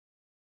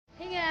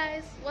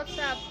guys, what's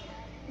up?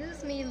 This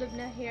is me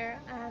Lubna here,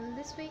 and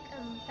this week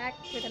I'm back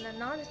with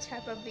another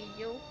type of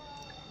video.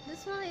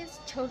 This one is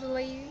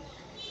totally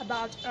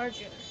about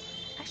Arjun.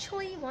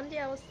 Actually, one day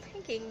I was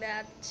thinking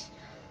that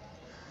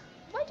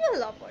why do I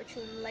love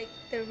Arjun? Like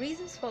the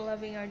reasons for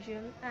loving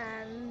Arjun,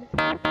 and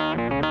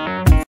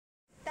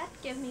that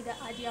gave me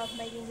the idea of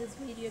making this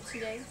video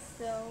today.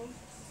 So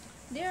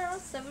there are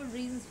several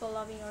reasons for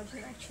loving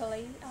Arjun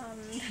actually,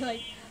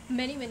 like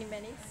many.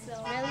 So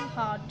really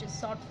hard to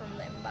sort from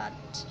them,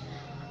 but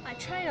I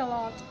tried a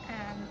lot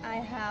and I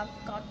have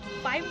got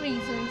 5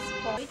 reasons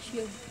for which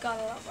you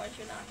gotta love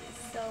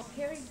Arjunators. So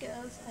here it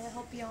goes. I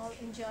hope you all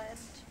enjoy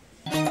it.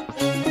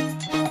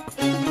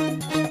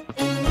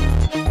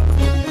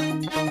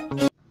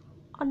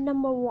 On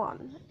number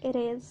 1, it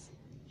is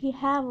he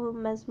have a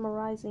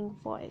mesmerizing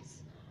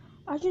voice.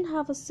 Arjun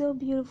have a so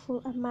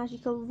beautiful and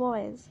magical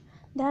voice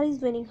that is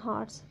winning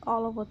hearts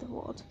all over the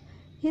world.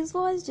 His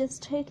voice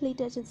just straightly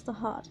touches the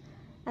heart,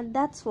 and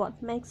that's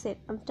what makes it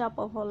on top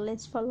of our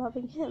list for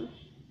loving him.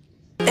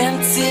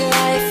 Empty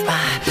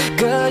life,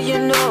 girl, you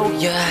know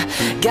you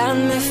got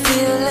me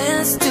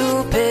feeling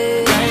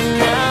stupid right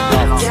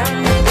now. Got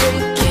me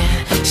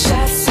drinking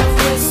shots of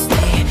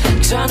whiskey,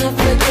 trying to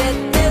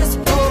forget this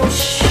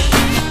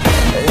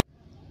bullshit.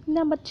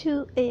 Number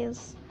 2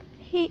 is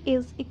he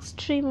is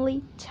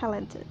extremely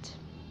talented.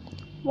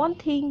 One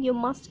thing you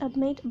must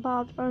admit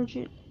about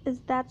Arjun is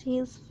that he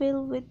is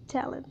filled with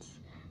talents.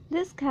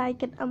 This guy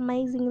can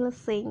amazingly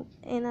sing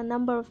in a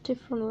number of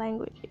different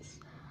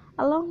languages.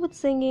 Along with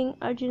singing,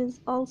 Arjun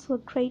is also a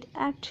great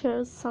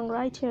actor,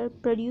 songwriter,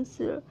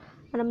 producer,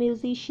 and a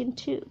musician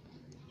too.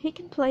 He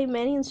can play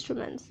many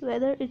instruments,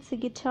 whether it's a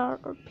guitar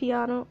or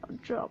piano or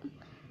drum.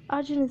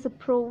 Arjun is a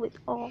pro with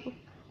all.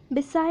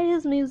 Besides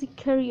his music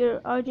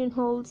career, Arjun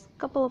holds a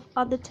couple of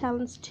other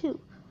talents too.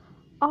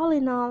 All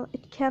in all,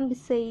 it can be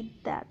said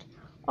that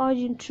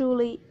Arjun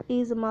truly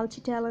is a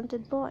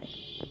multi-talented boy.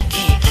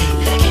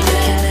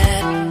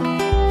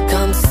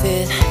 Come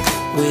sit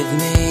with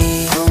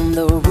me on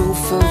the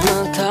roof of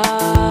my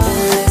car.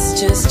 Let's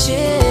just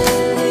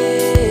chill,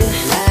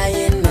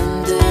 lying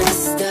under the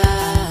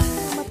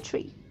stars. Number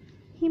 3.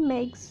 He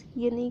makes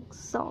unique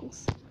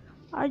songs.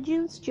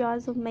 Arjun's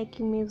choice of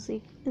making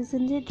music is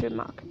indeed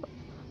remarkable.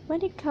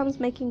 When it comes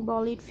making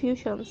Bollywood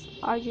fusions,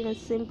 Arjun is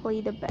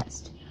simply the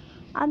best.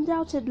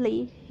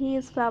 Undoubtedly, he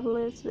is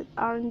fabulous with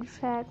R&B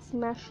tracks,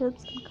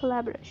 mashups, and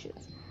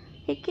collaborations.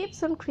 He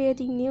keeps on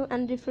creating new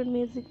and different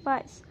music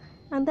vibes,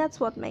 and that's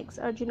what makes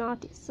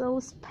Arjunators so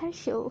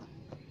special.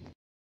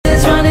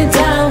 It's running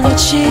down your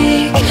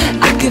cheek.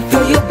 I can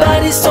feel your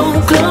body so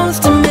close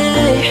to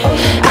me.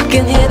 I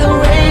can hear the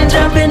rain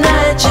dropping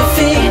at your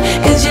feet,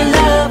 'cause your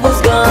love was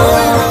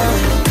gone.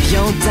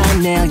 You're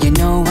done now, you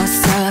know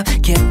what's up.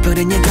 Kept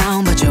putting you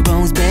down, but your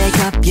bones back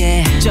up,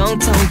 yeah. John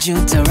told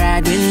you to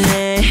ride with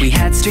me. We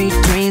had street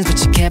dreams, but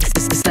you kept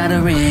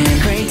stuttering.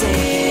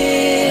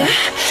 Crazy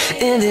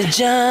in the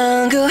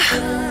jungle,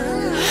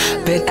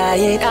 but I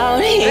ain't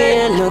out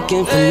here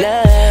looking for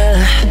love.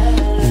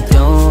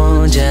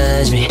 Don't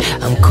judge me,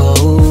 I'm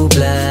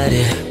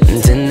cold-blooded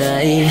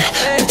tonight.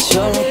 But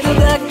you're like a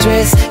black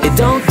dress, it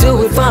don't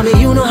do it for me.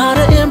 You know how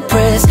to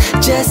impress,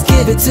 just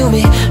give it to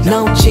me.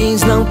 No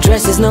jeans, no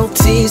dresses, no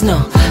tees, no.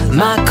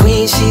 My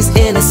queen, she's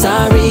in a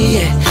sari,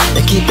 yeah.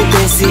 Now keep it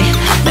busy,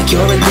 like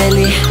you're in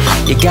Delhi.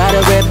 You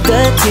gotta rep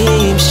the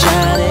team,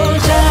 shawty.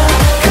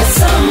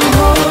 'Cause I'm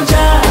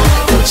hoja,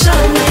 to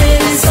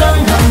chane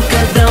sang hum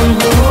kadam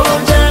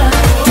hoja.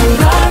 Tu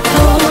raat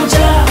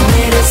hoja,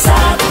 mere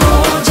saath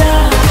hoja.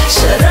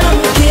 Sharam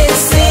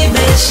kisi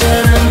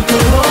besharam tu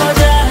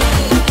hoja.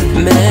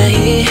 Main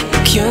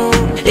hi kyun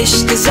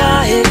ishq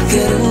zahir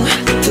karun,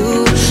 tu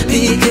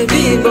bhi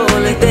kabhi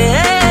bol de.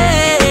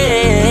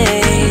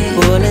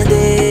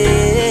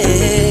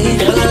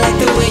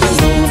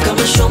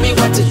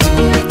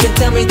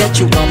 Tell me that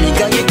you want me,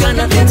 girl, you got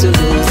nothing to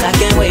lose. I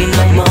can't wait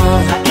no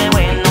more.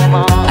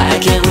 I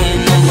can't wait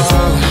no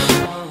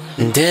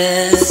more.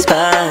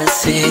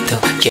 Despacito.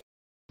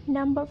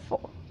 Number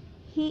 4.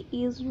 He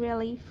is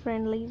really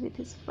friendly with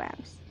his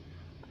fans.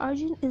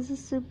 Arjun is a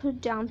super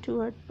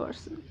down-to-earth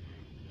person.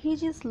 He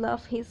just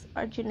loves his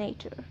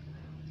Arjunator.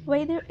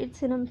 Whether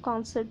it's in a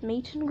concert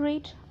meet and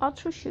greet or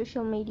through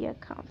social media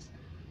accounts,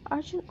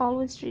 Arjun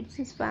always treats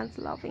his fans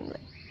lovingly.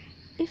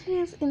 If he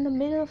is in the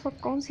middle of a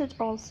concert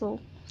also,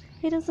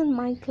 he doesn't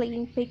mind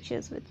clicking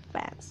pictures with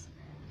fans.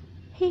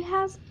 He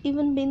has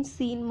even been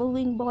seen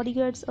moving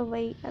bodyguards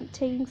away and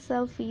taking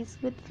selfies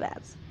with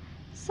fans.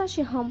 Such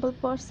a humble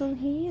person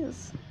he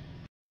is.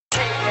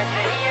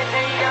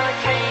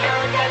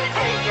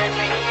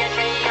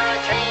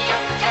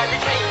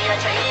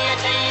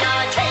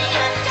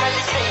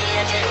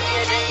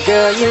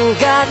 Girl, you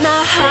got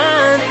my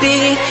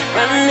heartbeat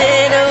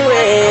running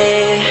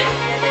away,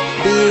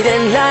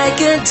 beating like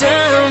a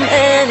drum,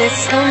 and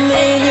it's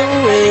coming your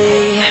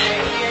way.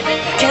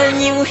 Can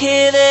you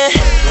hear that?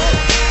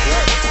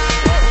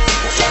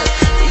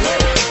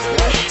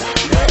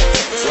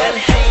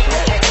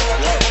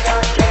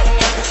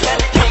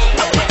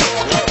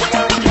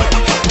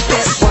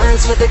 This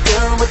one's for the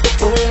girl with the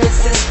booming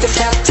system.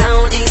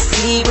 Downtown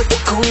DC with the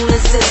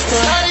coolest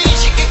system.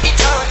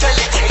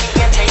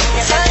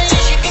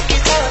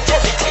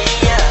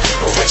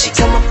 When she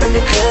come up in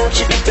the club,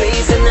 she be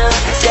blazing up.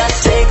 Got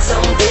sex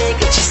on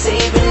deck and she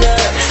saving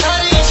up.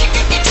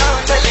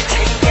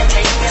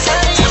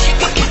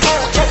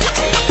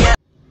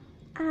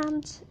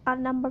 And at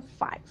number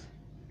 5,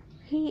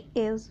 he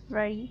is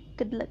very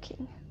good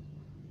looking.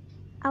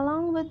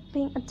 Along with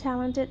being a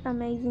talented,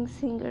 amazing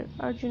singer,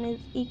 Arjun is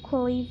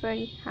equally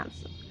very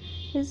handsome.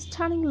 His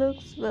stunning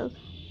looks will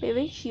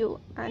bewitch you,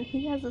 and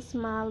he has a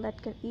smile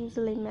that can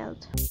easily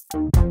melt.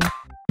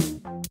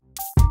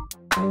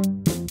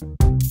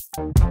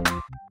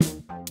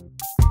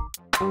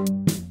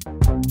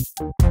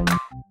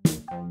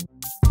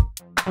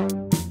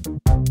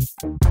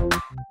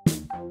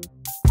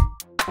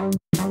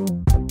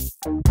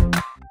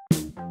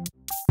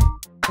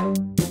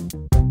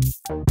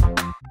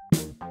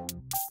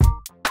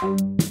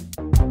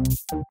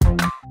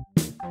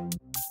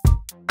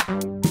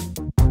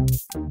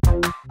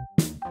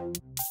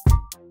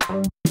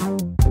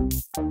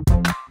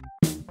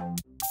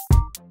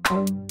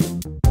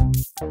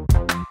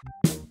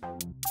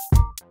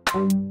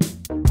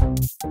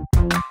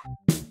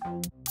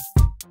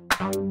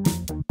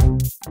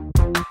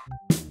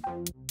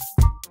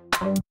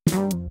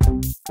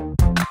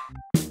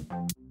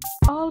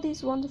 All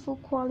these wonderful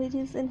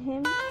qualities in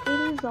him,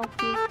 it is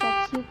obvious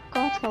that you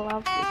gotta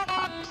love this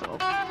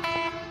heartthrob.